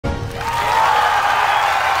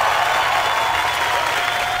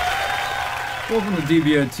Welcome to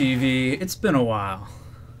dboTV. It's been a while.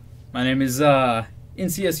 My name is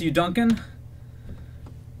NCSU Duncan.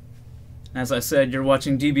 As I said, you're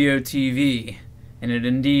watching dboTV, and it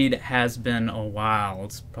indeed has been a while.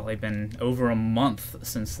 It's probably been over a month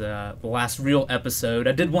since the last real episode.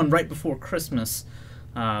 I did one right before Christmas,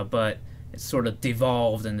 but it sort of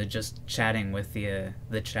devolved into just chatting with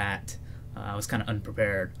the chat. I was kind of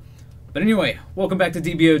unprepared. But anyway, welcome back to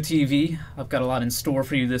dboTV. I've got a lot in store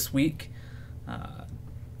for you this week.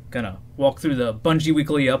 Gonna walk through the Bungie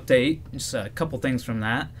Weekly Update, just a couple things from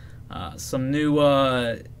that. Some new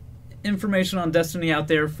information on Destiny out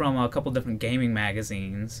there from a couple different gaming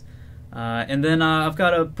magazines. And then I've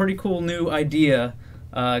got a pretty cool new idea,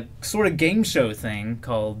 sort of game show thing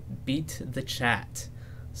called Beat the Chat.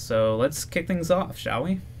 So let's kick things off, shall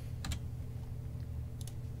we?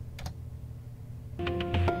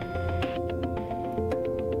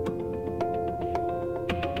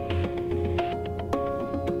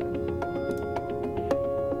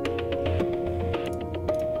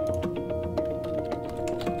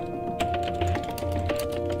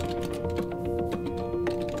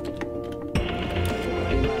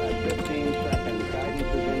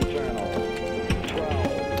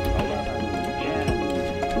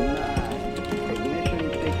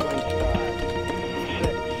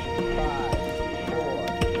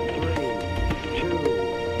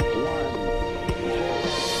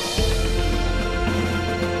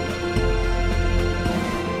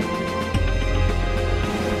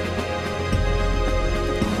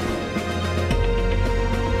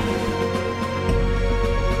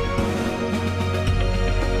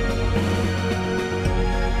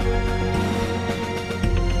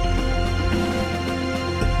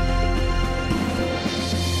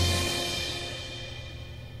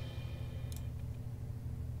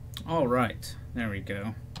 Alright, there we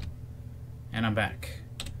go. And I'm back.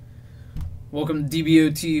 Welcome to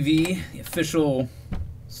dboTV, the official,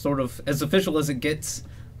 sort of, as official as it gets,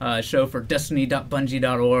 show for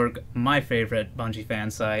Destiny.Bungie.Org, my favorite Bungie fan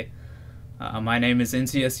site. My name is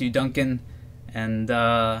NCSU Duncan, and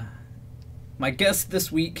my guest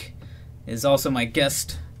this week is also my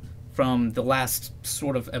guest from the last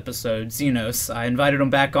sort of episode, Xenos. I invited him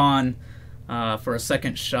back on for a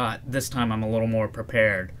second shot. This time I'm a little more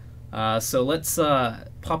prepared. So let's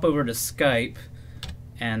pop over to Skype,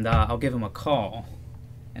 and I'll give him a call,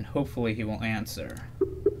 and hopefully he will answer.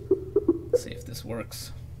 Let's see if this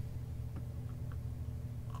works.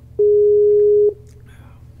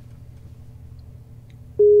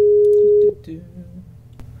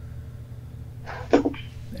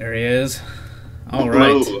 There he is. All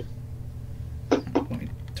right. Hello. Let me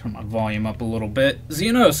turn my volume up a little bit.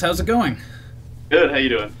 Xenos, how's it going? Good, how you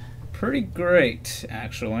doing? Pretty great,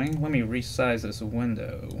 actually. Let me resize this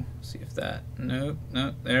window. See if that... Nope,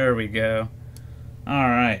 there we go.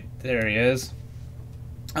 Alright, there he is.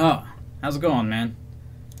 Oh, how's it going, man?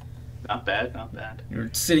 Not bad, not bad. You're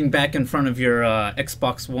sitting back in front of your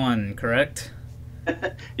Xbox One, correct?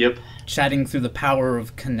 Yep. Chatting through the power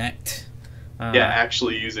of Connect. Yeah,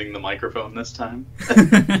 actually using the microphone this time.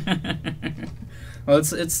 Well,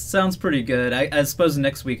 it sounds pretty good. I suppose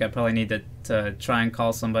next week I probably need to try and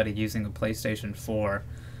call somebody using the PlayStation 4.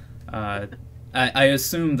 I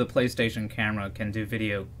assume the PlayStation camera can do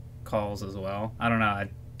video calls as well. I don't know. I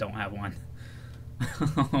don't have one.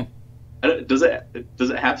 Does it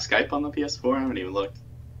have Skype on the PS4? I haven't even looked.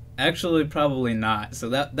 Actually, probably not. So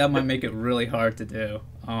that might make it really hard to do.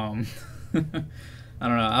 I don't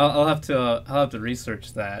know. I'll have to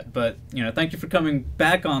research that. But thank you for coming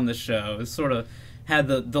back on the show. It's sort of had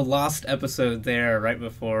the lost episode there right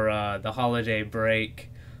before the holiday break,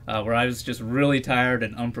 where I was just really tired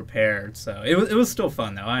and unprepared. So it was still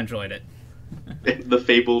fun though. I enjoyed it. The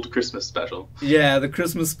fabled Christmas special. Yeah, the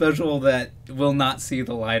Christmas special that will not see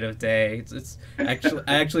the light of day. It's actually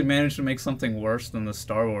I actually managed to make something worse than the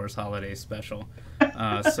Star Wars holiday special.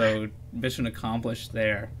 So mission accomplished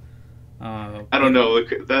there. I don't know.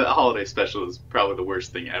 That holiday special is probably the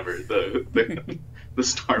worst thing ever. The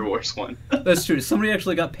Star Wars one. That's true. Somebody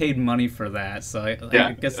actually got paid money for that, so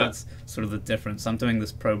I guess that's sort of the difference. I'm doing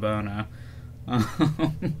this pro bono.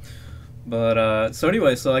 But so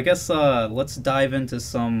anyway, so I guess let's dive into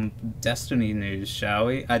some Destiny news, shall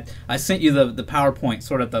we? I sent you the PowerPoint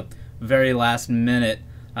sort of at the very last minute.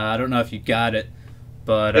 I don't know if you got it,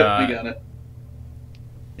 but yep, we got it.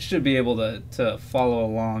 Should be able to follow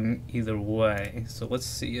along either way. So let's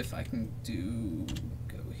see if I can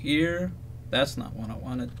go here. That's not what I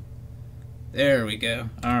wanted. There we go.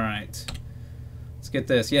 Alright. Let's get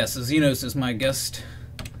this. Yes, Xenos is my guest.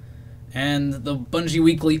 And the Bungie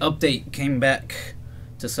Weekly Update came back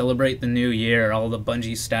to celebrate the new year. All the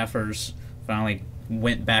Bungie staffers finally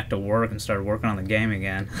went back to work and started working on the game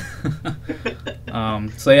again.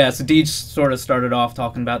 So yeah, so Deej sort of started off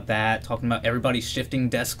talking about that, talking about everybody shifting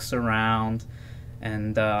desks around,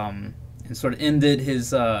 and sort of ended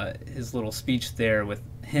his little speech there with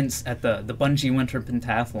hints at the Bungie Winter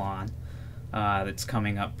Pentathlon that's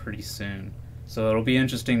coming up pretty soon. So it'll be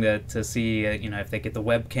interesting to see if they get the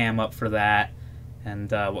webcam up for that,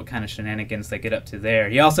 and what kind of shenanigans they get up to there.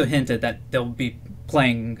 He also hinted that they'll be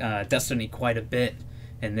playing Destiny quite a bit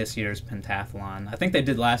in this year's Pentathlon. I think they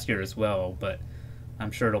did last year as well, but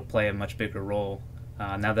I'm sure it'll play a much bigger role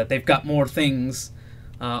now that they've got more things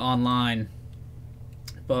online.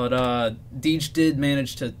 But Deej did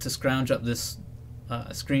manage to scrounge up this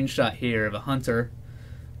screenshot here of a hunter,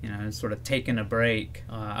 sort of taking a break.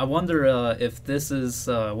 I wonder if this is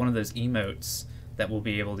one of those emotes that we'll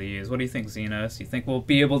be able to use. What do you think, Xenos? You think we'll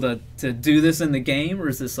be able to do this in the game, or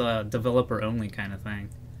is this a developer-only kind of thing?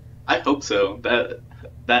 I hope so.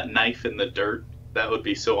 That knife in the dirt, that would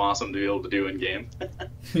be so awesome to be able to do in-game.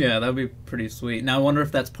 Yeah, that would be pretty sweet. Now, I wonder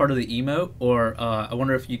if that's part of the emote, or I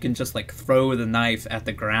wonder if you can just, like, throw the knife at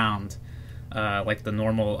the ground, like the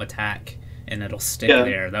normal attack, and it'll stick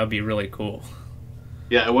there. That would be really cool.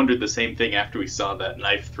 Yeah, I wondered the same thing after we saw that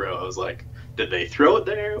knife throw. I was like, did they throw it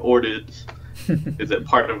there, or is it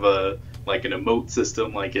part of an emote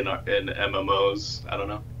system like in MMOs? I don't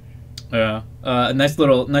know. Yeah, a nice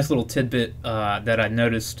little tidbit that I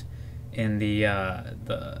noticed in the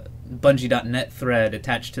Bungie.net thread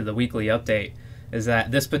attached to the weekly update is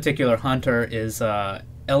that this particular hunter is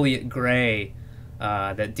Elliot Gray.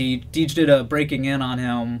 That Deej did a breaking in on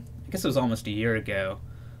him. I guess it was almost a year ago.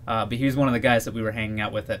 But he was one of the guys that we were hanging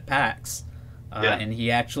out with at PAX. And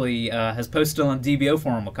he actually has posted on DBO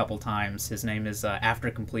forum a couple times. His name is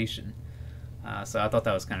After Completion. So I thought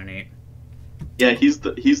that was kind of neat. Yeah, he's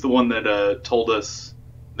the one that told us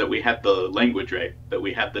that we had the language right, that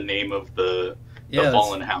we had the name of the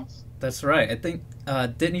fallen house. That's right. I think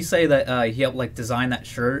didn't he say that he helped design that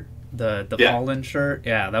shirt, the fallen shirt?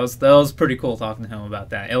 Yeah, that was pretty cool talking to him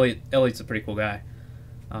about that. Elliot's a pretty cool guy.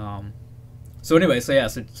 So anyway, so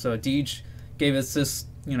Deej gave us this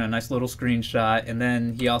nice little screenshot, and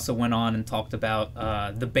then he also went on and talked about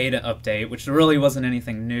the beta update, which really wasn't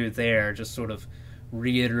anything new there, just sort of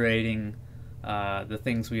reiterating the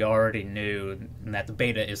things we already knew, and that the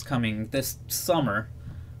beta is coming this summer,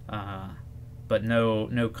 but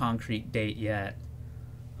no concrete date yet.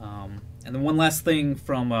 And then one last thing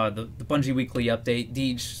from the Bungie Weekly Update,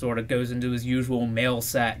 Deej sort of goes into his usual mail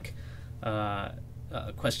sack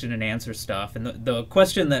question and answer stuff, and the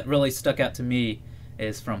question that really stuck out to me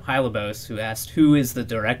is from Hylabos, who asked, who is the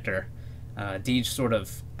director? Deej sort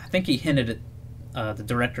of, I think he hinted at the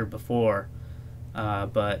director before,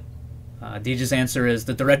 but Deej's answer is,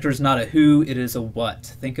 the director is not a who, it is a what.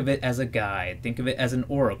 Think of it as a guide. Think of it as an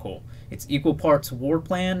oracle. It's equal parts war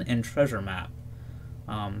plan and treasure map.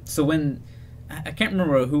 So when, I can't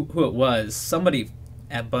remember who it was, somebody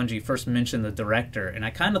at Bungie first mentioned the director, and I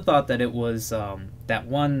kind of thought that it was that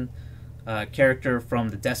one character from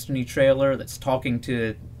the Destiny trailer that's talking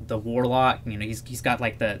to the warlock. He's got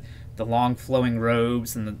the long flowing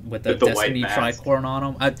robes and with the Destiny tricorn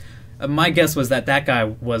on him. My guess was that guy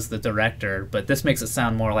was the director, but this makes it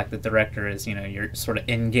sound more like the director is, your sort of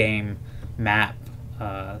in-game map,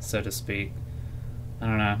 so to speak. I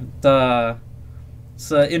don't know.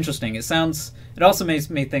 It's interesting. It also makes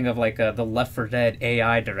me think of the Left 4 Dead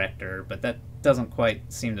AI director, but that doesn't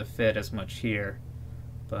quite seem to fit as much here.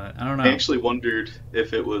 But I don't know. I actually wondered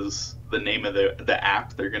if it was the name of the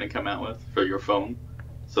app they're going to come out with for your phone,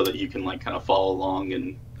 so that you can kind of follow along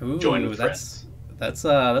and join with friends. That's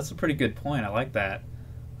a pretty good point. I like that.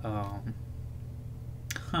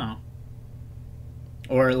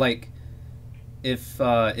 Or if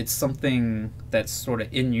it's something that's sort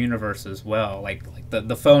of in universe as well, like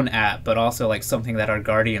the phone app, but also something that our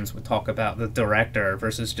Guardians would talk about, the director,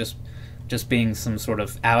 versus just being some sort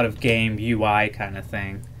of out of game UI kind of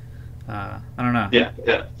thing. I don't know.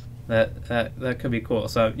 Yeah. That could be cool.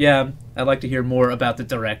 So yeah, I'd like to hear more about the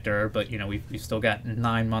director, but we've still got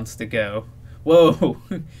 9 months to go. Whoa!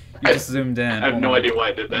 You just zoomed in. I have no idea why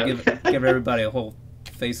I did that. Give everybody a whole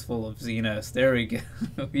face full of Xenos. There we go.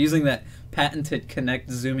 Using that patented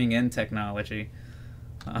Kinect zooming in technology.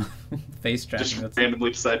 Face tracking. Just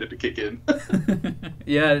randomly decided to kick in.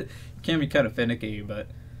 Yeah, it can be kind of finicky, but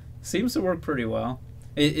seems to work pretty well.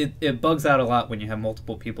 It bugs out a lot when you have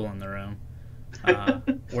multiple people in the room,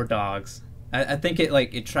 or dogs. I think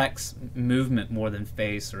it tracks movement more than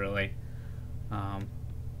face, really.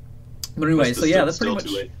 But anyway, so yeah, that pretty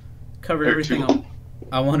much covered everything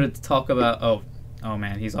I wanted to talk about. Oh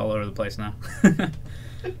man, he's all over the place now.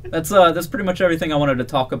 That's pretty much everything I wanted to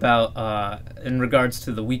talk about in regards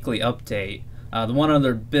to the weekly update. The one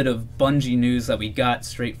other bit of Bungie news that we got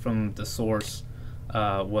straight from the source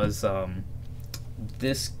was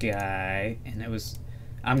this guy, and it was,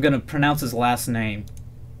 I'm gonna pronounce his last name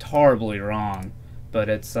horribly wrong, but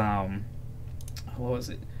it's what was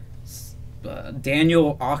it?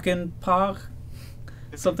 Daniel Ockenpog,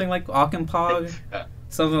 something like Ockenpog,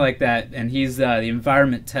 something like that, and he's the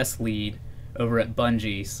environment test lead over at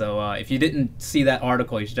Bungie. So if you didn't see that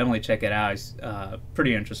article, you should definitely check it out. It's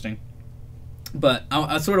pretty interesting. But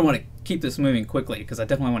I sort of want to keep this moving quickly because I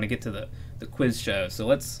definitely want to get to the quiz show. So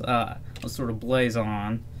let's sort of blaze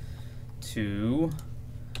on to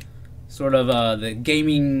sort of the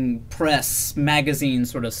gaming press magazine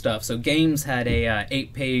sort of stuff. So Games had a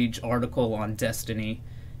 8-page article on Destiny,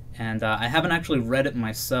 and I haven't actually read it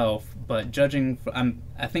myself, but judging from,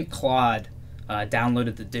 I think Claude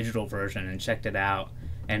downloaded the digital version and checked it out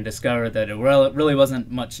and discovered that it really wasn't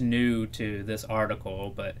much new to this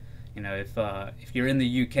article. But you know, if you're in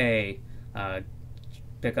the UK,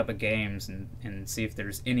 pick up a Games and see if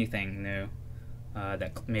there's anything new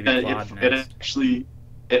that maybe Claude knows.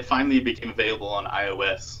 It finally became available on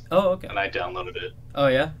iOS. Oh, okay. And I downloaded it. Oh,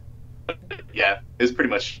 yeah? Yeah, it was pretty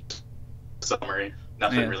much a summary.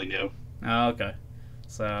 Nothing really new. Oh, okay.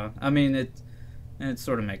 So, I mean, it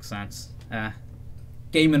sort of makes sense.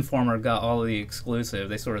 Game Informer got all of the exclusive.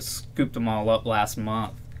 They sort of scooped them all up last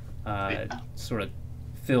month. Sort of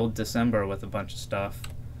filled December with a bunch of stuff.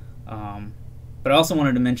 But I also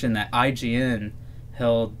wanted to mention that IGN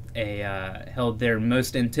held their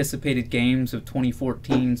most anticipated games of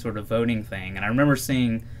 2014 sort of voting thing, and I remember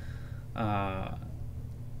seeing I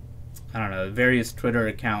don't know, various Twitter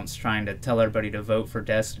accounts trying to tell everybody to vote for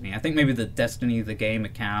Destiny. I think maybe the Destiny the game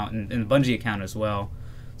account and the Bungie account as well.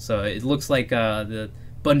 So it looks like the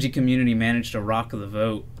Bungie community managed to rock the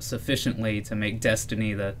vote sufficiently to make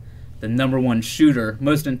Destiny the #1 shooter,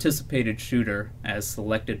 most anticipated shooter, as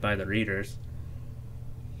selected by the readers.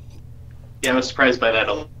 Yeah, I was surprised by that.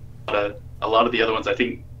 A lot of the other ones, I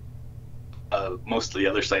think, most of the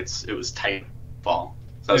other sites, it was Titanfall.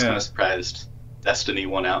 So I was kind of surprised Destiny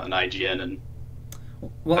won out in IGN, and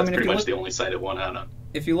that's pretty much the only site it won out on.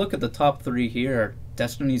 If you look at the top 3 here,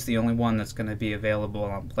 Destiny's the only one that's going to be available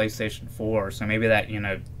on PlayStation 4. So maybe that, you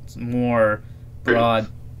know, more broad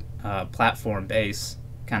platform base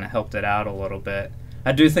kind of helped it out a little bit.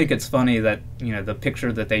 I do think it's funny that, you know, the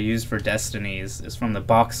picture that they used for Destiny is from the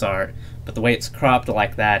box art, but the way it's cropped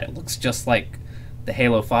like that, it looks just like the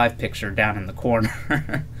Halo 5 picture down in the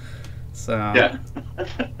corner. So yeah.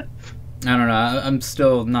 I don't know. I'm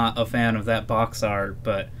still not a fan of that box art,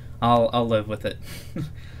 but I'll live with it.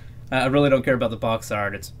 I really don't care about the box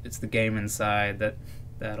art. It's the game inside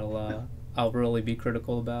I'll really be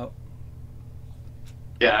critical about.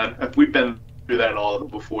 Yeah, we've been through that all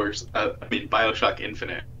before. I mean, BioShock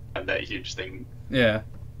Infinite had that huge thing. Yeah,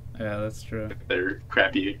 that's true. Their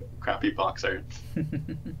crappy box art.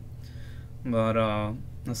 But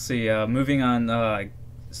let's see. Moving on.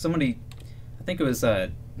 Somebody, I think it was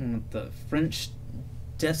the French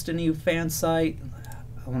Destiny fan site.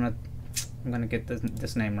 I'm gonna get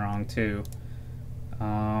this name wrong too.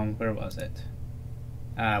 Where was it?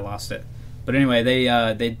 I lost it. But anyway,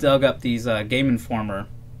 they dug up these Game Informer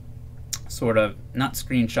sort of, not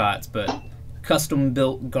screenshots, but custom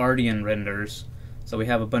built Guardian renders. So we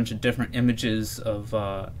have a bunch of different images of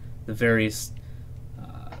the various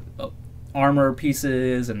armor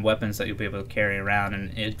pieces and weapons that you'll be able to carry around,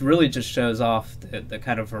 and it really just shows off the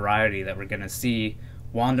kind of variety that we're going to see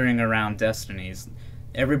wandering around Destiny's.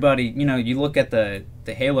 Everybody, you know, you look at the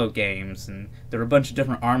Halo games, and there are a bunch of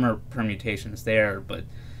different armor permutations there, but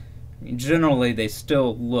generally they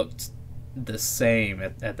still looked the same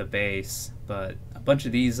at the base. But a bunch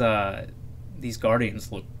of these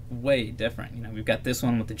Guardians look way different. You know, we've got this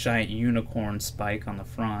one with the giant unicorn spike on the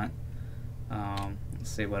front. Let's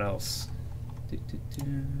see what else.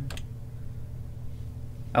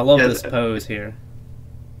 I love this pose here.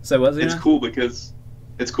 So was it? It's cool because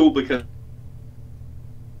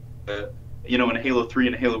you know, in Halo 3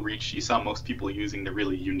 and Halo Reach, you saw most people using the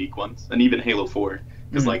really unique ones, and even Halo 4,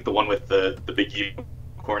 because like the one with the big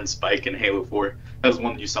unicorn spike in Halo 4, that was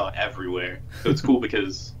one you saw everywhere. So it's cool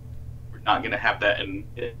because we're not gonna have that in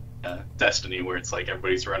Destiny, where it's like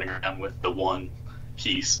everybody's running around with the one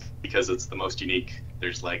piece because it's the most unique.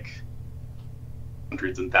 There's like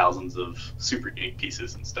hundreds and thousands of super unique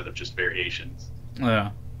pieces instead of just variations.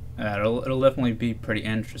 Yeah, it'll definitely be pretty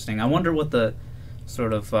interesting. I wonder what the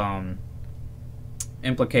sort of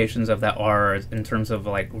implications of that are in terms of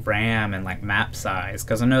like RAM and like map size,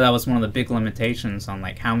 because I know that was one of the big limitations on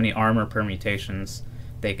like how many armor permutations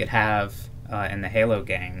they could have in the Halo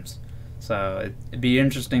games. So it'd be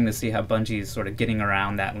interesting to see how Bungie is sort of getting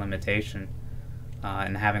around that limitation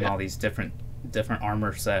and having all these different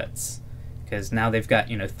armor sets, because now they've got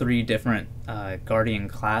 3 different Guardian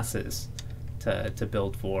classes to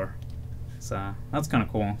build for. So that's kind of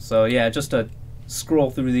cool. So yeah, just to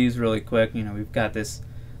scroll through these really quick, we've got this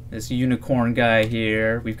unicorn guy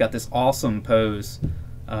here. We've got this awesome pose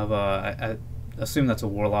of I assume that's a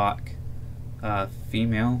warlock,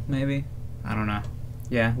 female maybe. I don't know.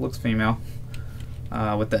 Yeah, looks female.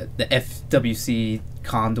 With the FWC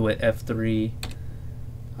conduit F3.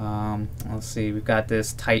 Let's see. We've got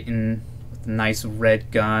this Titan with a nice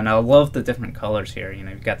red gun. I love the different colors here.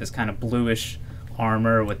 You've got this kind of bluish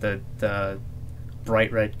armor with the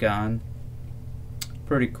bright red gun.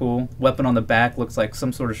 Pretty cool. Weapon on the back looks like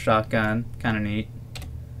some sort of shotgun. Kind of neat.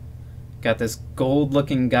 Got this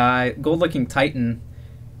gold-looking Titan,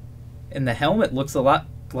 and the helmet looks a lot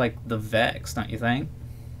like the Vex, don't you think?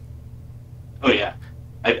 Oh yeah,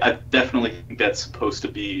 I definitely think that's supposed to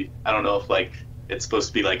be. I don't know if it's supposed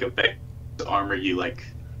to be like a Vex armor you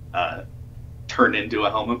turn into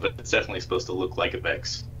a helmet, but it's definitely supposed to look like a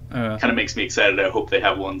Vex. Kind of makes me excited. I hope they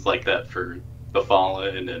have ones like that for the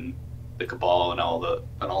Fallen and the Cabal and all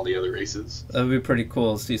the other races. That would be pretty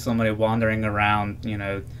cool to see somebody wandering around,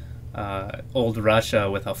 old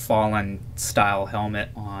Russia with a Fallen style helmet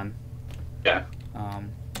on. Yeah.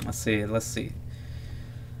 Let's see.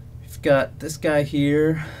 We've got this guy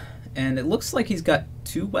here, and it looks like he's got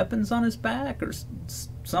 2 weapons on his back or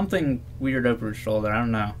something weird over his shoulder. I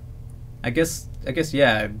don't know. I guess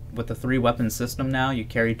yeah. With the 3 weapon system now, you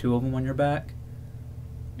carry 2 of them on your back.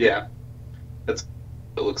 Yeah, that's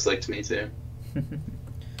what it looks like to me too. And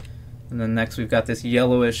then next we've got this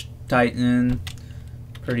yellowish Titan.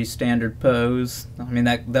 Pretty standard pose. I mean,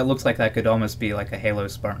 that looks like that could almost be like a Halo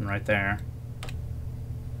Spartan right there.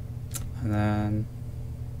 And then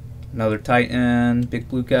another Titan, big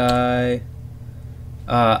blue guy.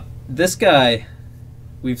 This guy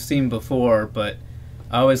we've seen before, but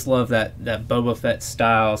I always love that Boba Fett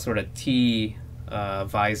style sort of T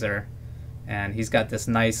visor, and he's got this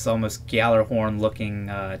nice, almost Gjallarhorn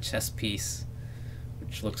looking chest piece,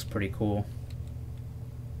 which looks pretty cool.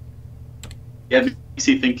 Yeah,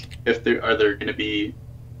 do you think if there going to be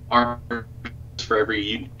armor for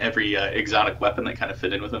every exotic weapon that kind of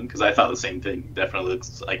fit in with them? Because I thought the same thing. Definitely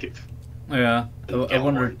looks like if. Yeah, I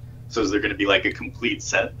wonder. So is there going to be like a complete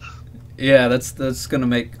set? Yeah, that's going to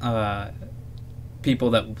make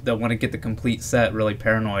people that want to get the complete set really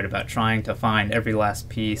paranoid about trying to find every last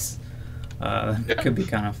piece. It could be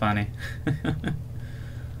kind of funny.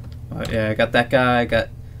 But yeah, I got that guy. I got.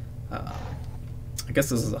 I guess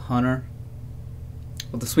this is a hunter.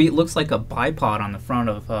 Well, the suite looks like a bipod on the front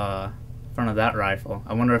of that rifle.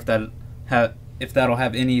 I wonder if that'll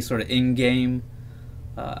have any sort of in-game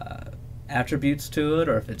attributes to it,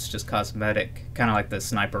 or if it's just cosmetic, kind of like the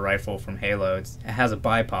sniper rifle from Halo. It has a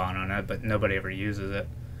bipod on it, but nobody ever uses it,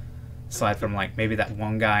 aside from maybe that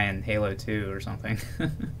one guy in Halo 2 or something.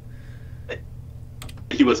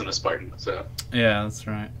 He wasn't a Spartan, so. Yeah, that's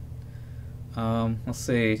right. Let's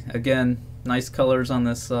see. Again, nice colors on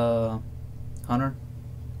this hunter.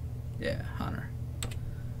 Yeah, hunter.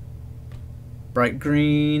 Bright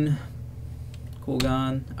green. Cool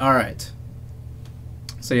gun. Alright.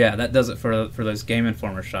 So yeah, that does it for those Game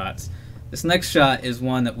Informer shots. This next shot is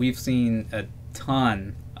one that we've seen a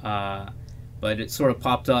ton, but it sort of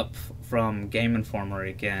popped up from Game Informer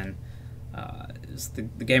again.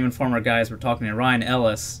 The Game Informer guys were talking to Ryan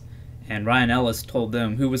Ellis, and Ryan Ellis told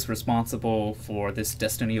them who was responsible for this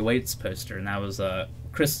Destiny Awaits poster, and that was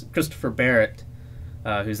Christopher Barrett,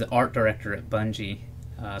 who's the art director at Bungie.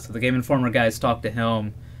 So the Game Informer guys talked to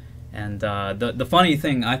him, and the funny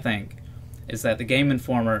thing, I think, is that the Game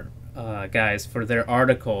Informer guys, for their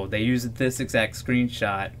article, they used this exact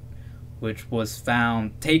screenshot, which was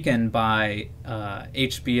taken by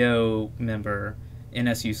HBO member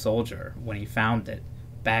NSU Soldier when he found it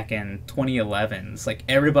back in 2011. It's like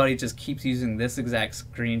everybody just keeps using this exact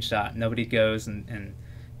screenshot. Nobody goes and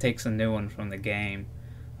takes a new one from the game.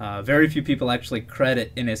 Very few people actually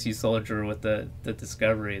credit NSU Soldier with the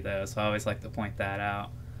discovery, though, so I always like to point that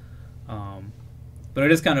out. But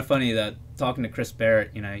it is kind of funny that talking to Chris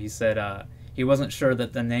Barrett, he said he wasn't sure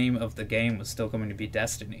that the name of the game was still going to be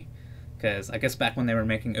Destiny, because I guess back when they were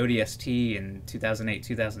making ODST in 2008,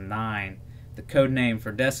 2009, the code name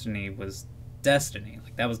for Destiny was Destiny.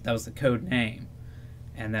 That was the code name.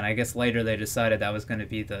 And then I guess later they decided that was going to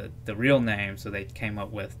be the real name, so they came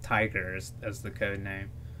up with Tiger as the code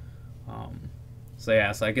name. So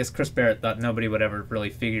I guess Chris Barrett thought nobody would ever really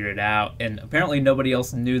figure it out, and apparently nobody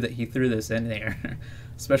else knew that he threw this in there.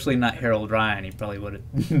 especially not Harold Ryan. He probably would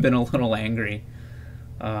have been a little angry.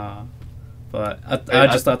 But I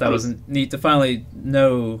just thought that was neat to finally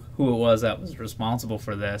know who it was that was responsible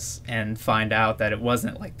for this, and find out that it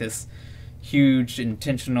wasn't like this huge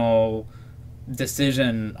intentional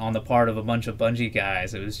decision on the part of a bunch of Bungie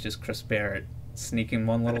guys. It was just Chris Barrett sneaking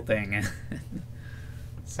one little thing in.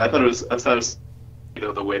 So, I thought it was,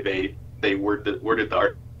 the way they worded the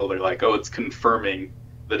article. They're like, oh, it's confirming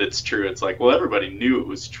that it's true. It's like, well, everybody knew it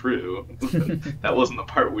was true. That wasn't the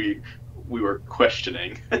part we were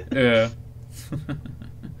questioning. Yeah.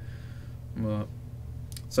 Well,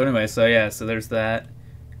 so anyway, so there's that.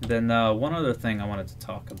 Then one other thing I wanted to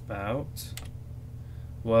talk about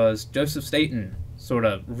was Joseph Staten sort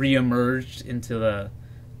of reemerged into the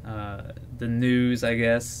news, I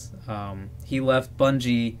guess. He left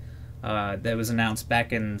Bungie. That was announced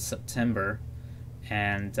back in September,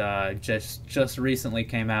 and just recently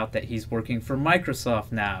came out that he's working for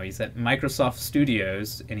Microsoft now. He's at Microsoft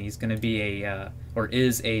Studios, and he's going to be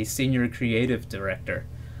is a senior creative director,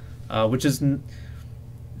 which is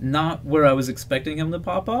not where I was expecting him to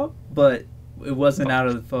pop up, but it wasn't out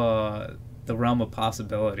of the realm of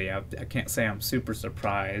possibility. I can't say I'm super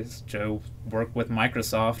surprised. Joe worked with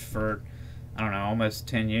Microsoft for, I don't know, almost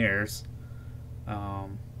 10 years.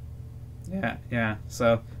 Yeah.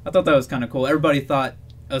 So I thought that was kind of cool. Everybody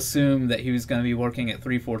assumed that he was going to be working at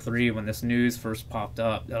 343 when this news first popped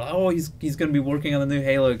up. They're like, oh, he's going to be working on the new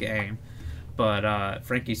Halo game. But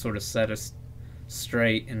Frankie sort of set us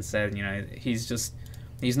straight and said,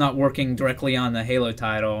 he's not working directly on the Halo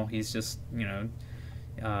title. He's just,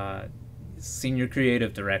 senior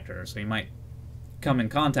creative director. So he might come in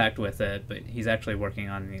contact with it, but he's actually working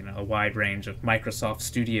on, a wide range of Microsoft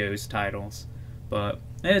Studios titles. But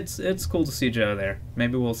it's cool to see Joe there.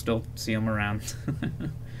 Maybe we'll still see him around.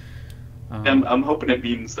 I'm hoping it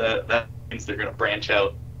means that means they're going to branch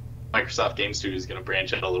out. Microsoft Game Studio is going to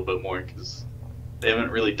branch out a little bit more, because they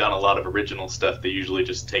haven't really done a lot of original stuff. They usually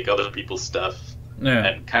just take other people's stuff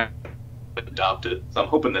and kind of adopt it. So I'm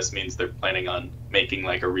hoping this means they're planning on making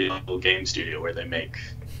like a real game studio where they make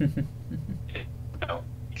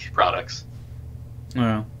products.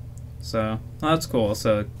 Well, so that's cool.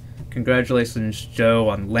 So congratulations, Joe,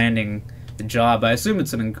 on landing the job. I assume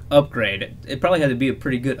it's an upgrade. It probably had to be a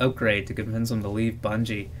pretty good upgrade to convince him to leave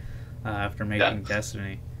Bungie after making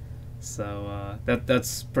Destiny. So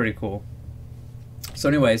that's pretty cool. So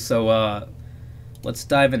anyway, let's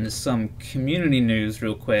dive into some community news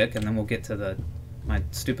real quick, and then we'll get to my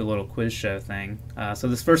stupid little quiz show thing. So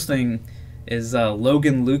this first thing is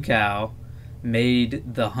Logan Lukow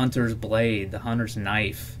made the Hunter's Blade, the Hunter's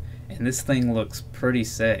Knife, and this thing looks pretty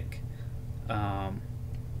sick.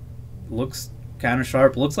 Looks kind of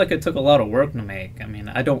sharp. Looks like it took a lot of work to make. I mean,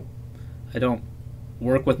 I don't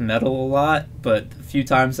work with metal a lot, but the few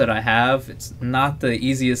times that I have, it's not the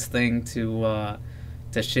easiest thing to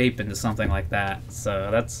shape into something like that. So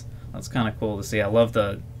that's kind of cool to see. I love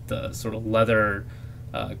the sort of leather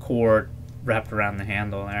cord wrapped around the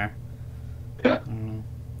handle there. Yeah.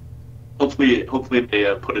 Hopefully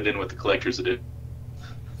they put it in with the collector's edition.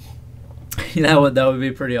 That would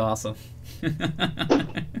be pretty awesome.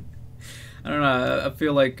 I don't know. I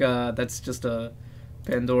feel like that's just a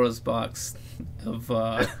Pandora's box of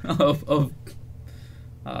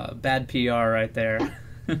bad PR right there.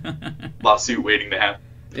 Lawsuit waiting to happen.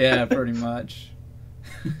 Yeah, pretty much.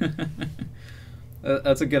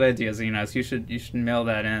 That's a good idea, Xenos. You should mail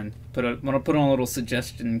that in. I'm gonna put on a little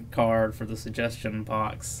suggestion card for the suggestion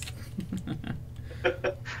box.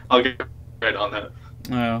 I'll get right on that.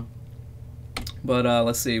 Oh. But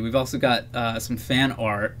let's see. We've also got some fan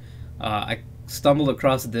art. I stumbled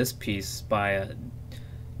across this piece by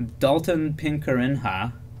Dalton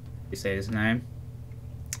Pinkarinha. You say his name,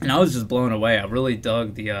 and I was just blown away. I really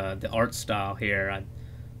dug the art style here.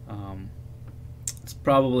 It's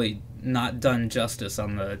probably not done justice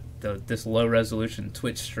on this low resolution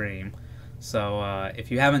Twitch stream. So if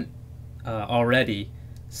you haven't already,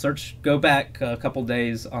 go back a couple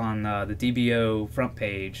days on the DBO front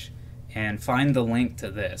page and find the link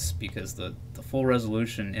to this, because the full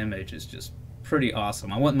resolution image is just pretty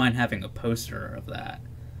awesome. I wouldn't mind having a poster of that.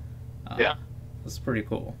 Yeah, it's pretty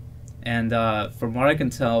cool. And from what I can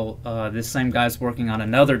tell, this same guy's working on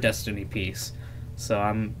another Destiny piece. So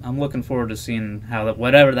I'm looking forward to seeing how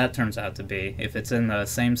whatever that turns out to be, if it's in the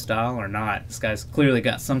same style or not. This guy's clearly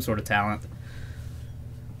got some sort of talent.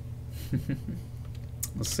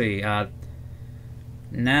 Let's see.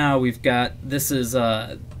 Now we've got, this is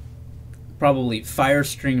probably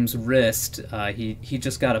Firestream's wrist. He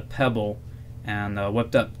just got a pebble and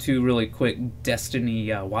whipped up two really quick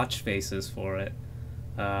Destiny watch faces for it.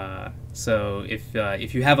 So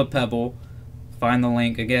if you have a Pebble, find the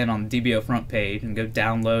link again on the DBO front page and go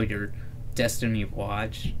download your Destiny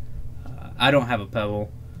watch. I don't have a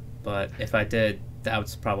Pebble, but if I did,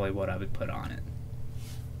 that's probably what I would put on it.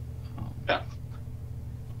 Yeah.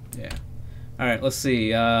 Yeah. All right, let's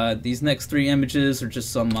see. These next 3 images are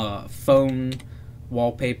just some phone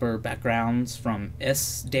wallpaper backgrounds from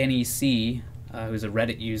S01E13, who's a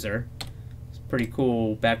Reddit user. It's pretty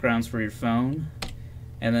cool backgrounds for your phone.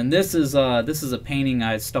 And then this is a painting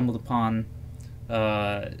I stumbled upon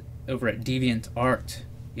over at DeviantArt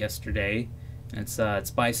yesterday. And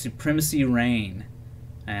it's by Supremacy Rain,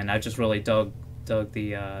 and I just really dug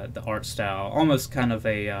the art style, almost kind of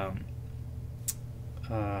a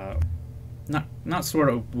not sort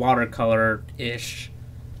of watercolor-ish.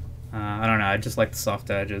 I don't know. I just like the soft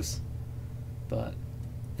edges, but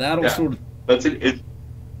that'll sort of. That's it.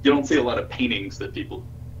 You don't see a lot of paintings that people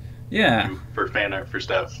do for fan art for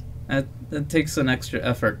stuff. That takes an extra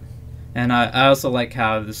effort, and I also like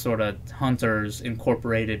how the sort of hunters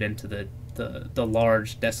incorporated into the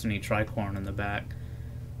large Destiny tricorn in the back.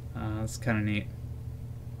 That's kind of neat.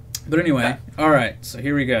 But anyway, all right. So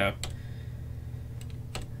here we go.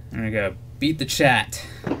 There we go. Beat the chat.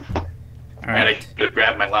 All right. I gotta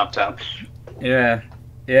grab my laptop. Yeah,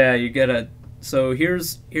 you gotta. So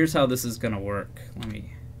here's how this is gonna work. Let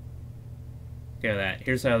me get that.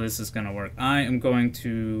 Here's how this is gonna work. I am going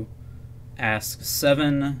to ask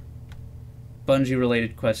 7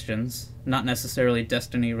 Bungie-related questions, not necessarily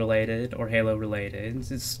Destiny-related or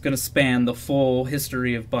Halo-related. It's gonna span the full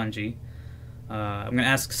history of Bungie. I'm gonna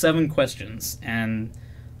ask 7 questions, and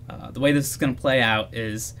the way this is gonna play out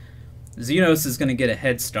is Xenos is gonna get a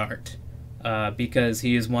head start. Because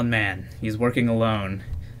he is one man. He's working alone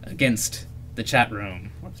against the chat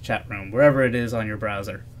room, or the chat room, wherever it is on your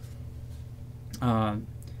browser. And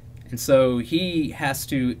so he has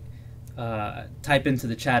to type into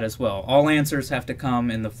the chat as well. All answers have to come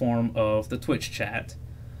in the form of the Twitch chat.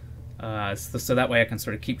 So that way I can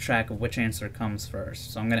sort of keep track of which answer comes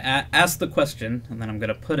first. So I'm going to ask the question, and then I'm going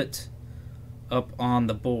to put it up on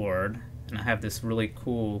the board. And I have this really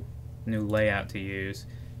cool new layout to use.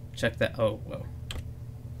 Check that. Oh, whoa.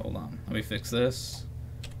 Hold on. Let me fix this.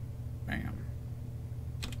 Bam.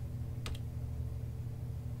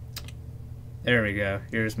 There we go.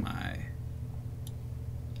 Here's my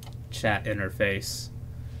chat interface.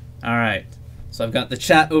 Alright. So I've got the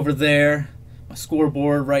chat over there, my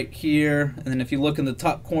scoreboard right here, and then if you look in the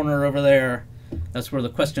top corner over there, that's where the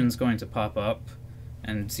question's going to pop up,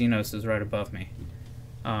 and Xenos is right above me.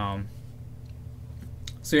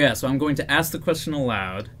 So I'm going to ask the question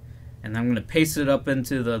aloud, and I'm going to paste it up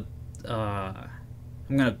into the I'm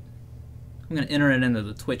going to enter it into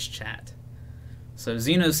the Twitch chat. So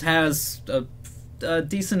Xenos has a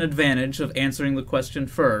decent advantage of answering the question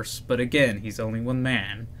first, but again, he's only one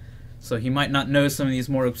man, so he might not know some of these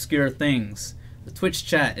more obscure things. The Twitch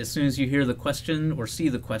chat, as soon as you hear the question or see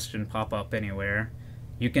the question pop up anywhere,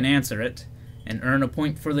 you can answer it and earn a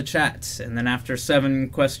point for the chat. And then after 7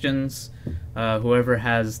 questions, whoever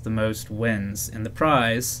has the most wins. And the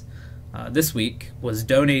prize this week was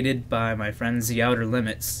donated by my friend The Outer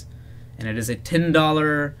Limits, and it is a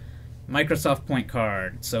 $10 Microsoft point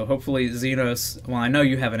card. So hopefully Xenos, well, I know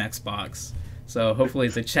you have an Xbox, so hopefully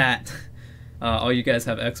the chat, all you guys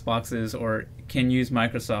have Xboxes or can use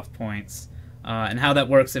Microsoft points. And how that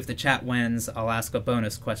works, if the chat wins, I'll ask a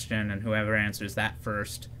bonus question, and whoever answers that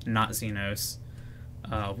first, not Xenos,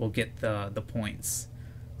 will get the points.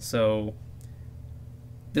 So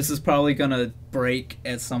this is probably gonna break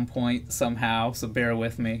at some point somehow, so bear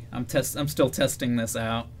with me. I'm still testing this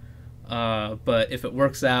out. But if it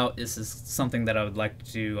works out, this is something that I would like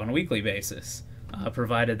to do on a weekly basis,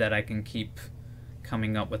 provided that I can keep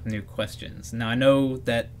coming up with new questions. Now, I know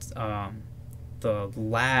that the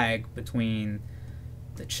lag between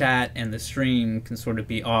the chat and the stream can sort of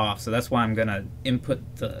be off, so that's why I'm going to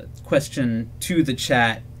input the question to the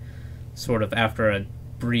chat sort of after a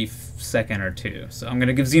brief second or two. So I'm going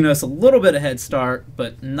to give Xenos a little bit of head start,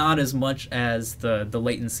 but not as much as the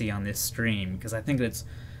latency on this stream, because I think it's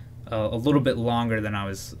a little bit longer than I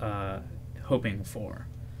was hoping for.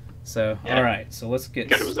 So, yeah. All right, so let's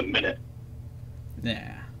get... It was a minute.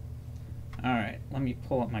 Yeah. All right, let me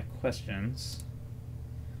pull up my questions.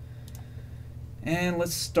 And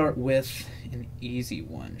let's start with an easy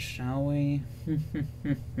one, shall we?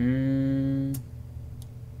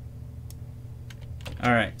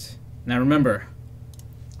 All right. Now remember,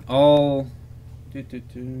 all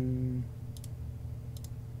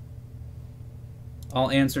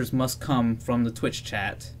answers must come from the Twitch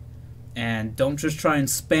chat, and don't just try and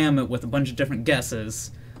spam it with a bunch of different guesses.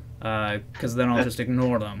 because then I'll just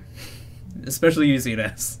ignore them, especially you,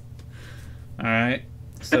 Xenos. All right.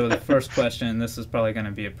 So the first question, this is probably going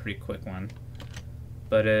to be a pretty quick one,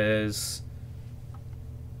 but is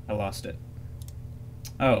I lost it.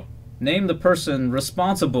 Oh, name the person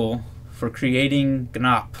responsible for creating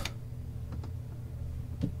GNOP.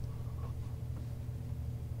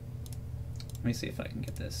 Let me see if I can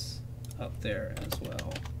get this up there as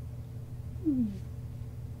well.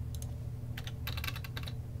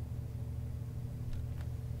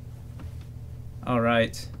 All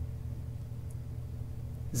right.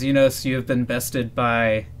 Xenos, you have been bested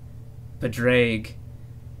by Padraig.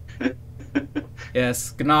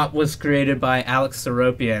 Yes, GNOP was created by Alex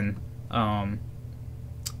Seropian. And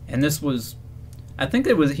this was, I think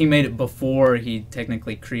he made it before he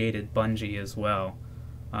technically created Bungie as well.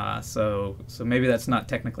 So maybe that's not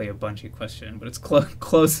technically a Bungie question, but it's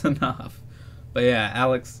close enough. But yeah,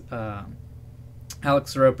 Alex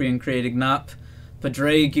Seropian created GNOP.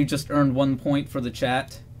 Padraig, you just earned 1 point for the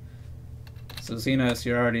chat. So Xenos,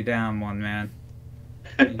 you're already down one, man.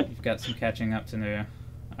 You've got some catching up to do.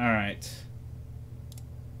 All right.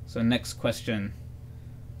 So next question.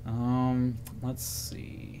 Let's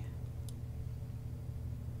see.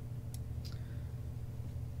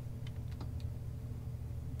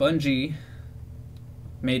 Bungie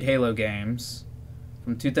made Halo games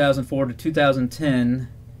from 2004 to 2010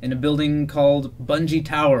 in a building called Bungie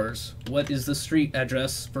Towers. What is the street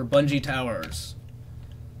address for Bungie Towers?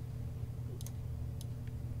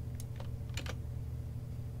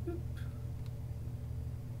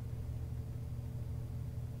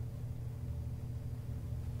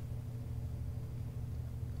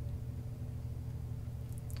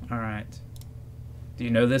 All right. Do you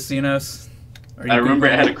know this, Xenos? I remember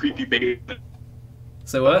it had a creepy basement.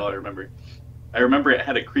 So what? That's all I remember. I remember it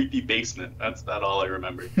had a creepy basement. That's about all I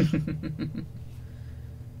remember.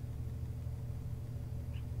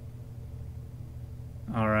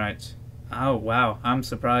 All right. Oh, wow. I'm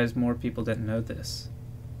surprised more people didn't know this.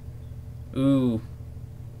 Ooh.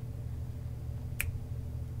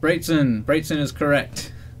 Brayton is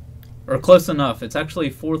correct. Or close enough. It's actually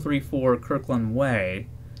 434 Kirkland Way,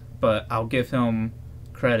 but I'll give him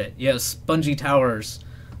credit. Yes, Bungie Towers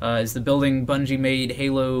is the building Bungie made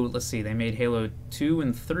Halo. Let's see, they made Halo 2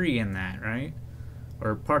 and 3 in that, right?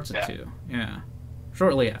 Or parts of 2. Yeah.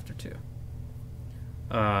 Shortly after 2.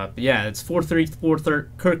 But yeah, it's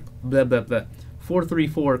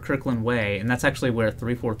 434 Kirkland Way, and that's actually where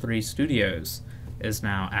 343 Studios is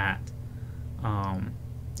now at.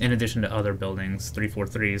 In addition to other buildings,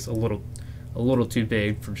 343 is a little too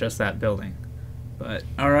big for just that building. But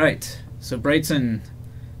all right, so Brayton,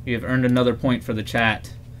 you have earned another point for the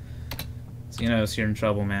chat. So you know, you're in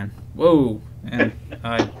trouble, man. Whoa, and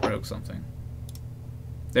I broke something.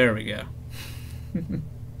 There we go.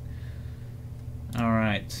 All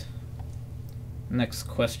right. Next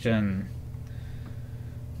question.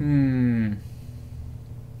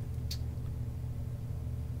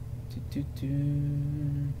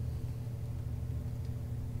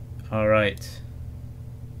 All right.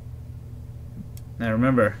 Now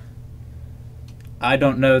remember, I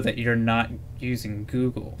don't know that you're not using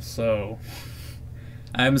Google, so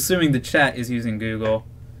I'm assuming the chat is using Google.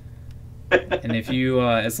 And if you,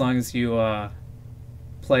 as long as you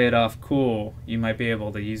play it off cool, you might be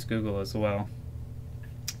able to use Google as well.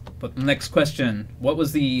 But the next question, what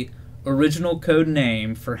was the original code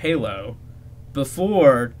name for Halo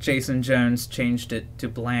before Jason Jones changed it to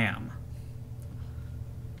Blam?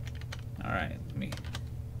 Alright, let me...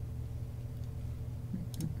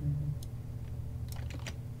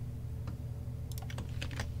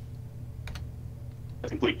 I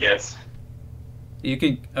think we guess. You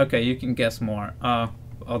can guess more.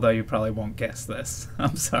 Although you probably won't guess this.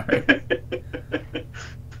 I'm sorry.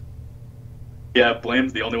 Yeah,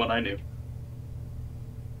 Blam's the only one I knew.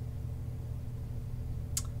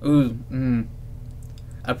 Ooh,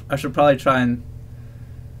 I should probably try and...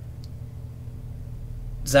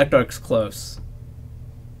 Zakdark's close.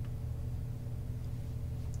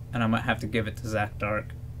 And I might have to give it to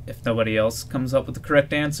Zakdark if nobody else comes up with the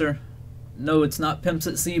correct answer. No, it's not Pimps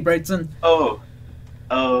at Sea, Brayton. Oh.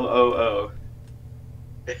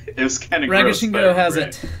 It was kind of gross. Ragashingo has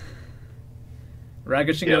it.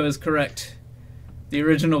 Ragashingo is correct. The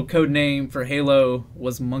original code name for Halo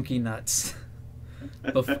was Monkey Nuts.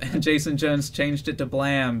 And Jason Jones changed it to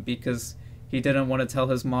Blam because he didn't want to tell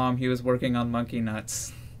his mom he was working on Monkey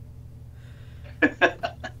Nuts.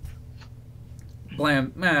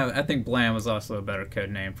 Blam, I think Blam was also a better code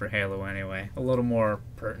name for Halo anyway. A little more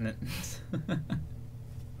pertinent.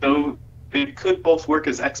 So they could both work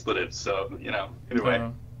as expletives, so, you know, either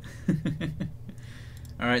way.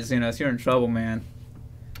 All right, Xenos, you're in trouble, man.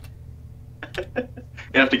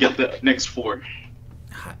 You have to get the next 4.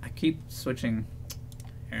 I keep switching.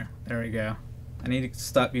 Here, there we go. I need to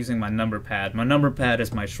stop using my number pad. My number pad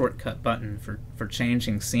is my shortcut button for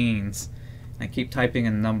changing scenes. I keep typing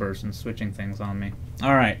in numbers and switching things on me.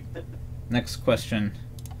 All right, next question.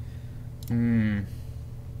 All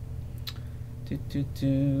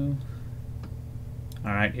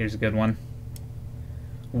right, here's a good one.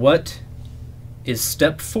 What is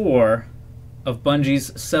step 4 of Bungie's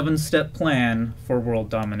 7-step plan for world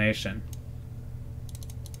domination?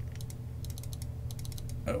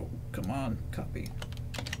 Oh, come on, copy.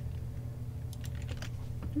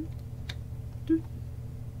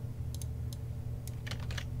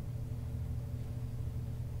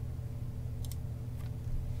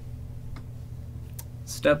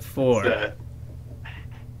 Step 4.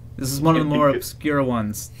 This is one of the more obscure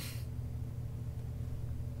ones.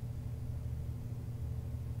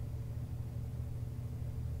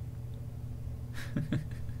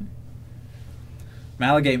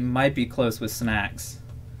 Malagate might be close with snacks.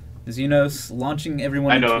 Xenos, launching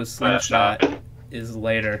everyone into a slingshot is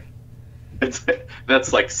later.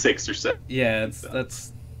 That's like 6 or 7. Yeah, I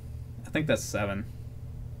think that's 7.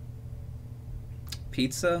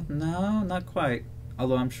 Pizza? No, not quite.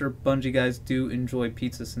 Although I'm sure Bungie guys do enjoy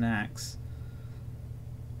pizza snacks.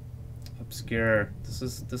 Obscure. This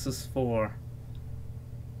is 4.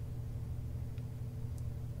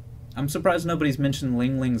 I'm surprised nobody's mentioned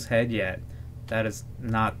Ling Ling's head yet. That is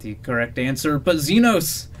not the correct answer, but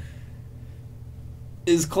Xenos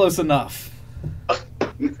is close enough.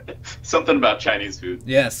 Something about Chinese food.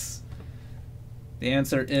 Yes. The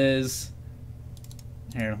answer is...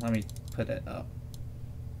 Here, let me put it up.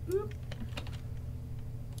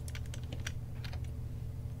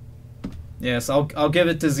 Yes, I'll give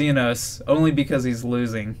it to Xenos, only because he's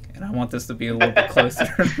losing, and I want this to be a little bit closer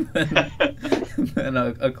than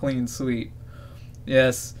a clean sweep.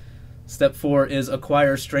 Yes, step 4 is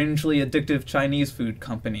acquire strangely addictive Chinese food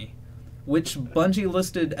company, which Bungie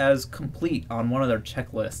listed as complete on one of their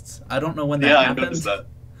checklists. I don't know when that happened. Yeah, I noticed that.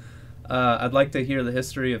 I'd like to hear the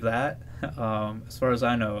history of that. As far as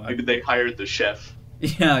I know, maybe they hired the chef.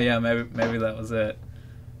 Yeah, maybe that was it.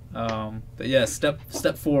 But yeah, step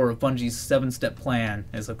 4 of Bungie's 7-step plan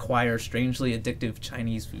is acquire strangely addictive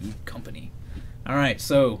Chinese food company. Alright,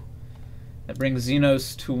 so that brings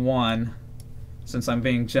Xenos to 1, since I'm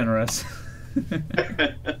being generous.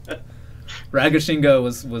 Ragashingo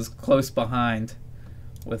was close behind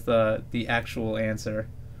with the actual answer,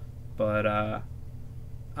 but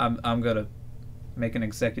I'm gonna make an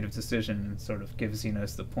executive decision and sort of give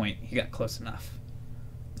Xenos the point. He got close enough.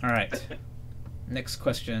 Alright. Next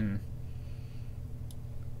question.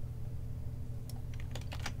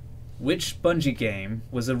 Which Bungie game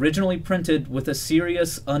was originally printed with a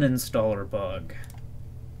serious uninstaller bug?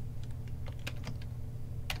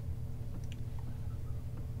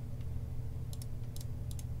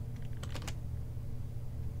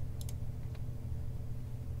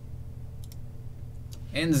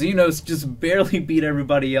 And Xenos just barely beat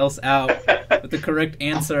everybody else out with the correct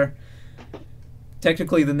answer.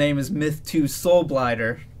 Technically, the name is Myth 2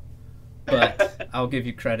 Soulblighter, but I'll give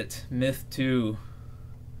you credit. Myth 2.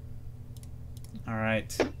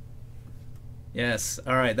 Alright. Yes,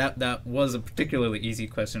 alright, that was a particularly easy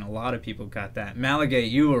question. A lot of people got that.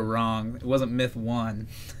 Malagate, you were wrong. It wasn't Myth 1.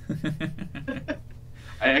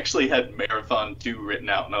 I actually had Marathon 2 written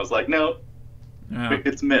out, and I was like, no,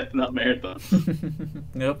 it's Myth, not Marathon.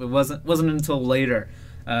 Nope, it wasn't until later.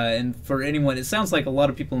 And for anyone, it sounds like a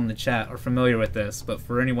lot of people in the chat are familiar with this, but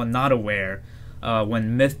for anyone not aware,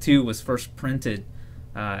 when Myth 2 was first printed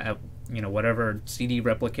at whatever CD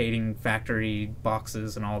replicating factory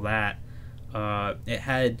boxes and all that, it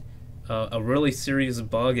had a really serious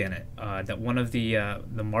bug in it that one of the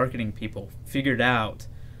marketing people figured out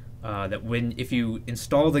that if you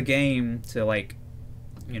install the game to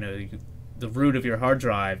the root of your hard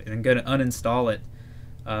drive and then go to uninstall it,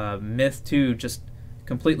 Myth 2 just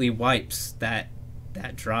completely wipes that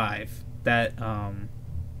drive, that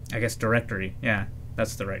I guess directory. Yeah,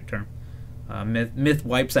 that's the right term. Myth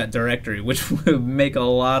wipes that directory, which would make a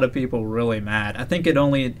lot of people really mad. I think it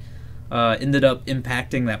only ended up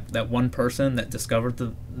impacting that one person that discovered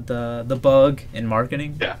the bug in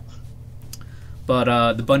marketing. Yeah. But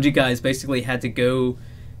the Bungie guys basically had to go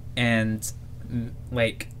and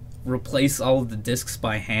replace all of the discs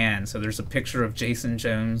by hand. So there's a picture of Jason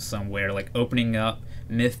Jones somewhere opening up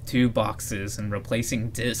Myth 2 boxes and replacing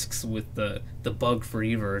discs with the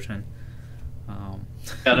bug-free version.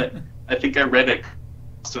 I think I read it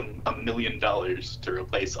cost them $1 million to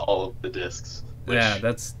replace all of the discs. Which Yeah,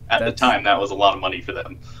 at the time that was a lot of money for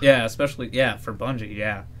them. Yeah, especially for Bungie.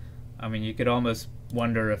 Yeah, I mean, you could almost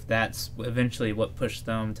wonder if that's eventually what pushed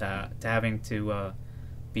them to having to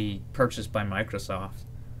be purchased by Microsoft.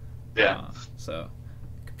 Yeah. So,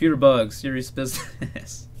 computer bugs, serious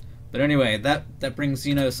business. But anyway, that brings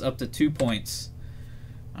Xenos up to 2 points.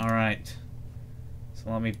 All right. So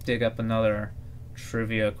let me dig up another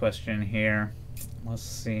trivia question here. Let's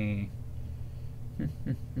see.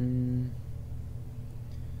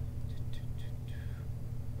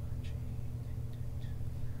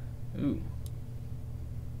 Ooh.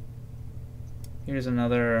 Here's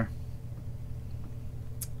another.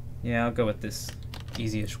 Yeah, I'll go with this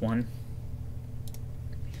easy-ish one.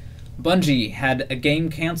 Bungie had a game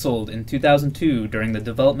cancelled in 2002 during the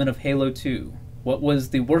development of Halo 2. What was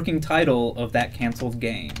the working title of that cancelled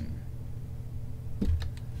game?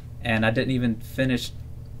 And I didn't even finish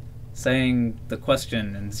saying the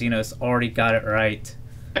question, and Xenos already got it right.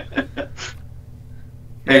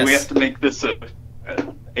 Hey, we have to make this a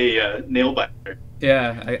nail biter.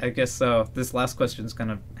 Yeah, I guess so. This last question is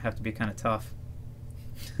gonna have to be kind of tough.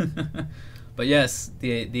 But yes,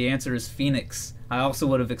 the answer is Phoenix. I also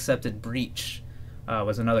would have accepted Breach,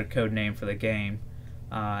 was another code name for the game.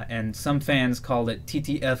 And some fans called it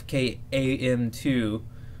TTFKAM2,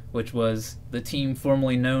 which was the team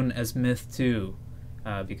formerly known as Myth 2,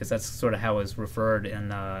 because that's sort of how it was referred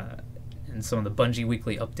in some of the Bungie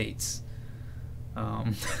weekly updates.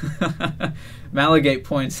 Malagate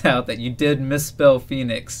points out that you did misspell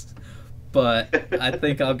Phoenix, but I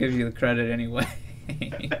think I'll give you the credit anyway.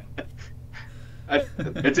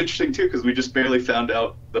 It's interesting too because we just barely found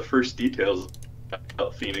out the first details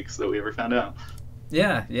about Phoenix that we ever found out.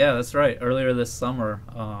 Yeah, that's right. Earlier this summer,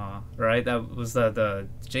 right? That was the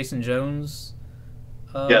Jason Jones.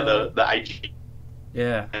 The IG.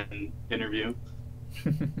 Yeah. Interview.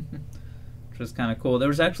 Which was kind of cool. There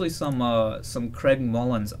was actually some Craig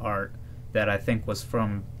Mullins art that I think was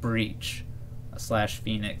from Breach /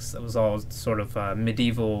 Phoenix. That was all sort of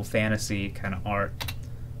medieval fantasy kind of art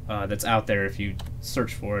that's out there if you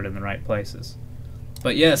search for it in the right places.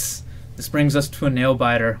 But yes, this brings us to a nail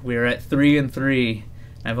biter. We are at 3 and 3.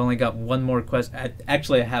 I've only got one more question.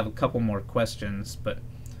 Actually, I have a couple more questions, but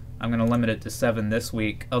I'm going to limit it to 7 this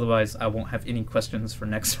week. Otherwise, I won't have any questions for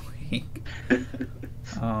next week.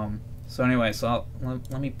 So anyway,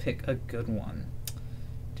 let me pick a good one.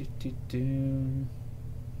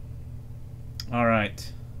 All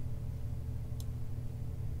right.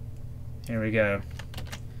 Here we go.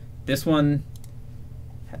 This one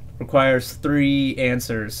requires 3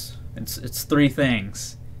 answers. It's 3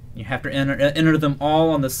 things. You have to enter them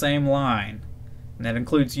all on the same line. And that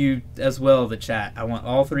includes you as well, the chat. I want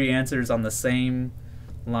all 3 answers on the same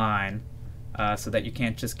line, so that you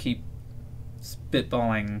can't just keep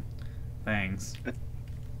spitballing things.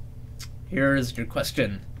 Here is your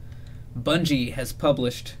question. Bungie has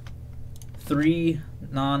published 3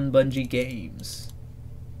 non-Bungie games.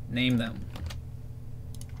 Name them.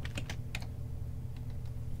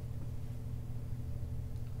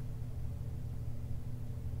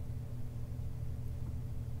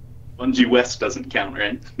 Bungie West doesn't count,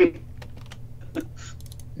 right?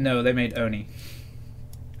 No, they made Oni.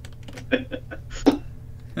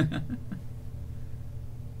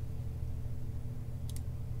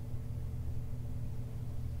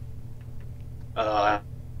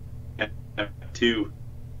 Two.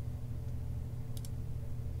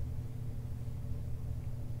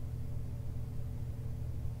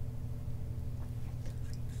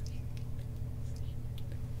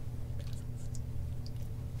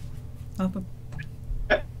 Nothing.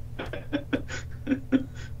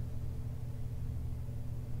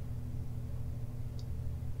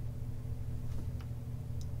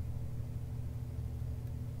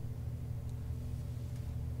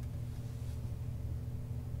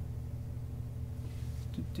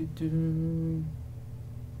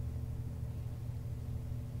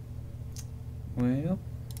 Well,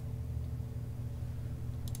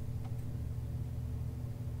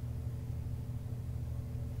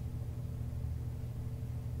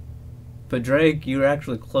 but Drake, you're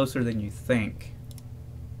actually closer than you think.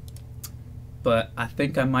 But I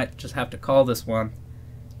think I might just have to call this one.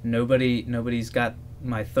 Nobody's got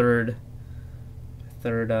my third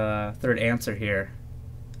answer here.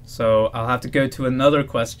 So I'll have to go to another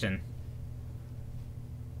question.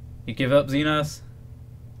 You give up, Xenos?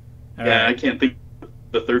 All yeah, right. I can't think of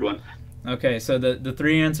the third one. Okay, so the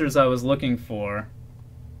 3 answers I was looking for.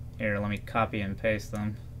 Here, let me copy and paste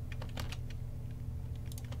them.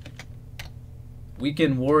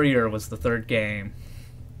 Weekend Warrior was the 3rd game.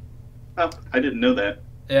 Oh, I didn't know that.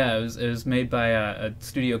 Yeah, it was made by a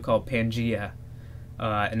studio called Pangea,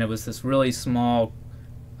 and it was this really small,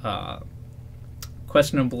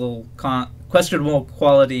 questionable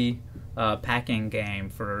quality packing game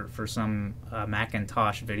for some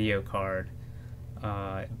Macintosh video card.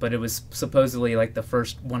 But it was supposedly like the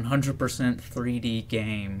first 100% 3D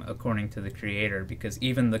game, according to the creator, because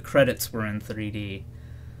even the credits were in 3D.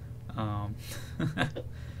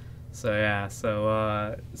 So yeah,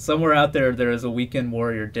 somewhere out there is a Weekend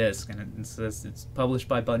Warrior disc, and it says it's published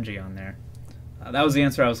by Bungie on there. That was the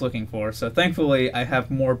answer I was looking for. So thankfully, I have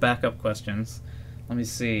more backup questions. Let me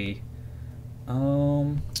see.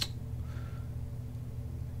 I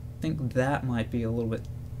think that might be a little bit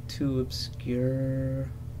too obscure.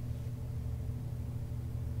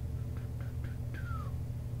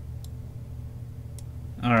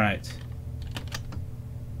 All right.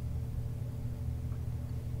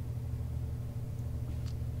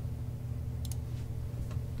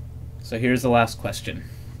 So here's the last question.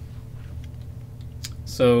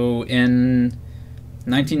 So in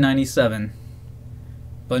 1997,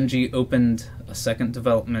 Bungie opened a second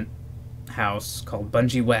development house called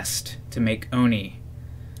Bungie West to make Oni.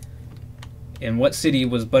 In what city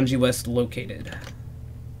was Bungie West located?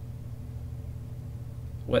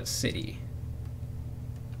 What city?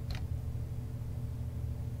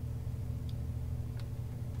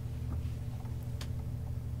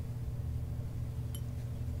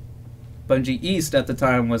 Bungie East at the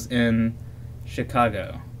time was in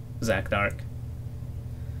Chicago, Zach Dark.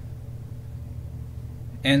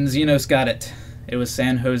 And Xenos got it. It was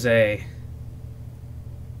San Jose.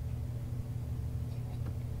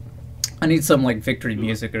 I need some like victory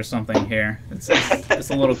music or something here. It's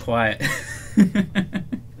a little quiet.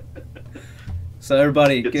 So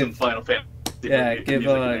everybody Get give some Final Fantasy. give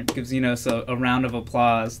Xenos a round of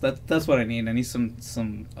applause. That's what I need. I need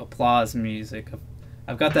some applause music.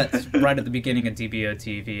 I've got that right at the beginning of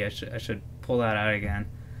dboTV. I should pull that out again.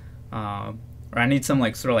 Or I need some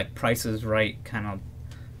like sort of like Price is Right kind of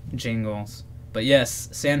jingles. But yes,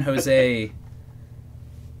 San Jose.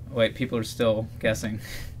 Wait, people are still guessing.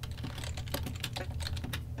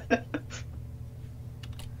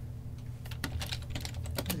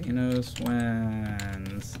 Xenos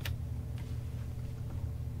wins.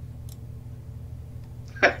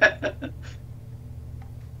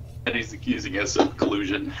 And he's accusing us of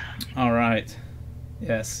collusion. All right.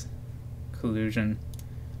 Yes. Collusion.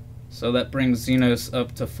 So that brings Xenos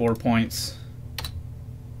up to 4 points.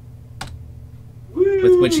 Woo!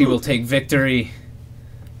 With which he will take victory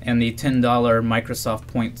and the $10 Microsoft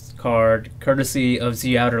points card, courtesy of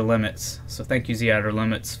Z Outer Limits. So thank you, Z Outer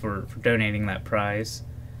Limits, for donating that prize.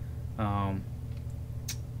 I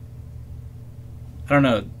don't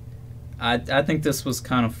know. I think this was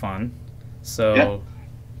kind of fun. So Yeah.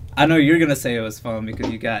 I know you're gonna say it was fun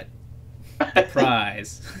because you got the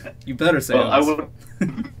prize. You better say Well, it was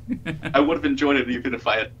fun. I would have enjoyed it even if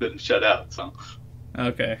I had been shut out. So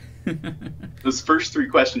Okay. those first three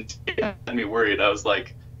questions had me worried. I was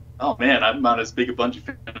like, "Oh man, I'm not as big a Bungie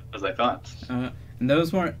fan as I thought." And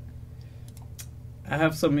those weren't. I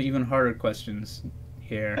have some even harder questions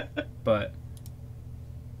here, but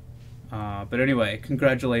anyway,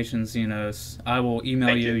 congratulations, Xenos. I will email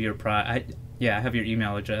Thank you you. your prize. Yeah, I have your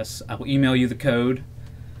email address. I will email you the code.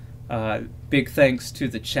 Big thanks to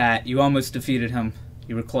the chat. You almost defeated him.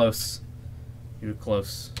 You were close. You were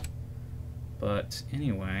close. But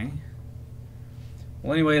anyway.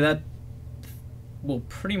 Well, anyway, that will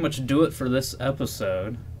pretty much do it for this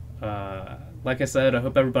episode. Like I said, I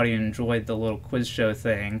hope everybody enjoyed the little quiz show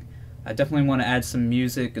thing. I definitely want to add some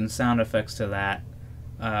music and sound effects to that.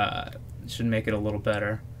 Should make it a little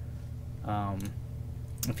better.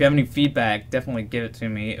 If you have any feedback, definitely give it to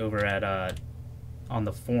me over at on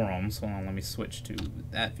the forums. Hold on, let me switch to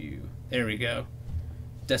that view. There we go.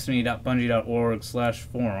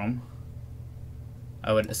 Destiny.Bungie.Org/forum.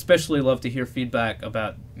 I would especially love to hear feedback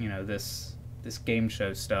about, this game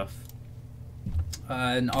show stuff.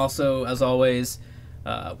 And also, as always,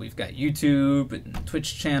 we've got YouTube and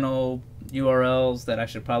Twitch channel URLs that I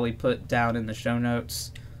should probably put down in the show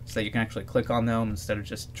notes so that you can actually click on them instead of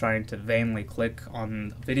just trying to vainly click on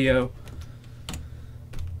the video.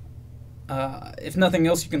 If nothing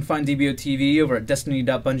else, you can find dboTV over at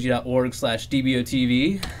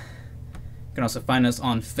Destiny.Bungie.Org/dboTV. You can also find us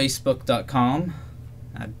on Facebook.com.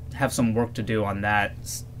 I have some work to do on that.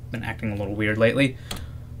 It's been acting a little weird lately.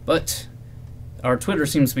 But our Twitter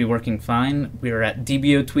seems to be working fine. We are at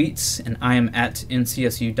dboTweets, and I am at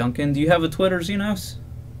NCSUDuncan. Do you have a Twitter, Xenos?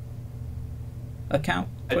 Account?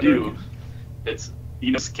 I Twitter do. account? It's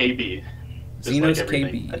Xenos KB. Just Xenos like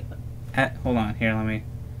everything. KB. Hold on, here, let me.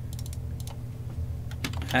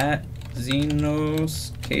 At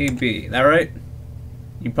Xenos KB. That right?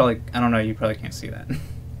 You probably, I don't know, you probably can't see that.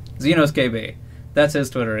 Xenos KB. That's his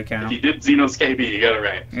Twitter account. If you did Xenos KB, you got it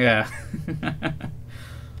right. Yeah.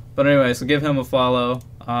 But anyway, so give him a follow.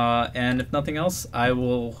 And if nothing else, I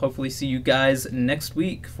will hopefully see you guys next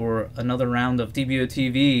week for another round of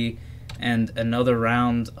dboTV and another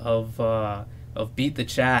round of Beat the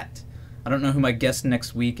Chat. I don't know who my guest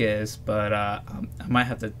next week is, but I might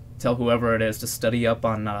have to tell whoever it is to study up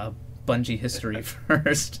on Bungie history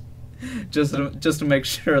first, just to make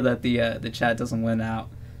sure that the chat doesn't win out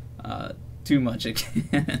too much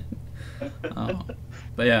again.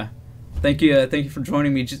 But yeah, thank you for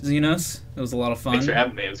joining me, Xenos. It was a lot of fun. Thanks for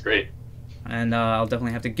having me. It was great. And I'll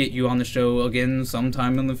definitely have to get you on the show again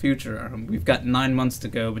sometime in the future. We've got 9 months to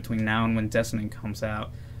go between now and when Destiny comes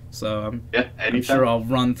out. So I'm sure I'll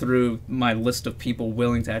run through my list of people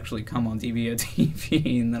willing to actually come on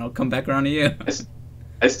dboTV, and then I'll come back around to you.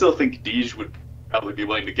 I still think Deej would probably be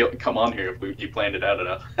willing to come on here if you planned it out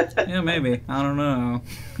enough. Yeah, maybe. I don't know.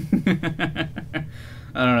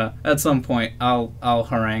 I don't know. At some point, I'll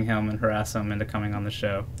harangue him and harass him into coming on the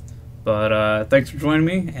show. But thanks for joining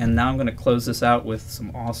me, and now I'm going to close this out with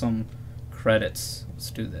some awesome credits.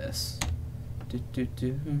 Let's do this.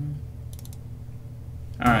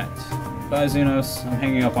 Alright. Bye, Xenos. I'm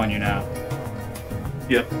hanging up on you now.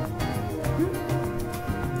 Yep.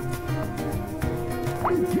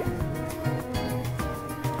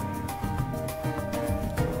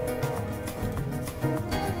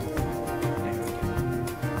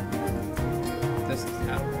 This is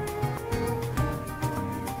how.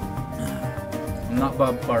 I'm not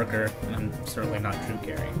Bob Barker, and I'm certainly not Drew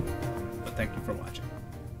Carey. But thank you for watching.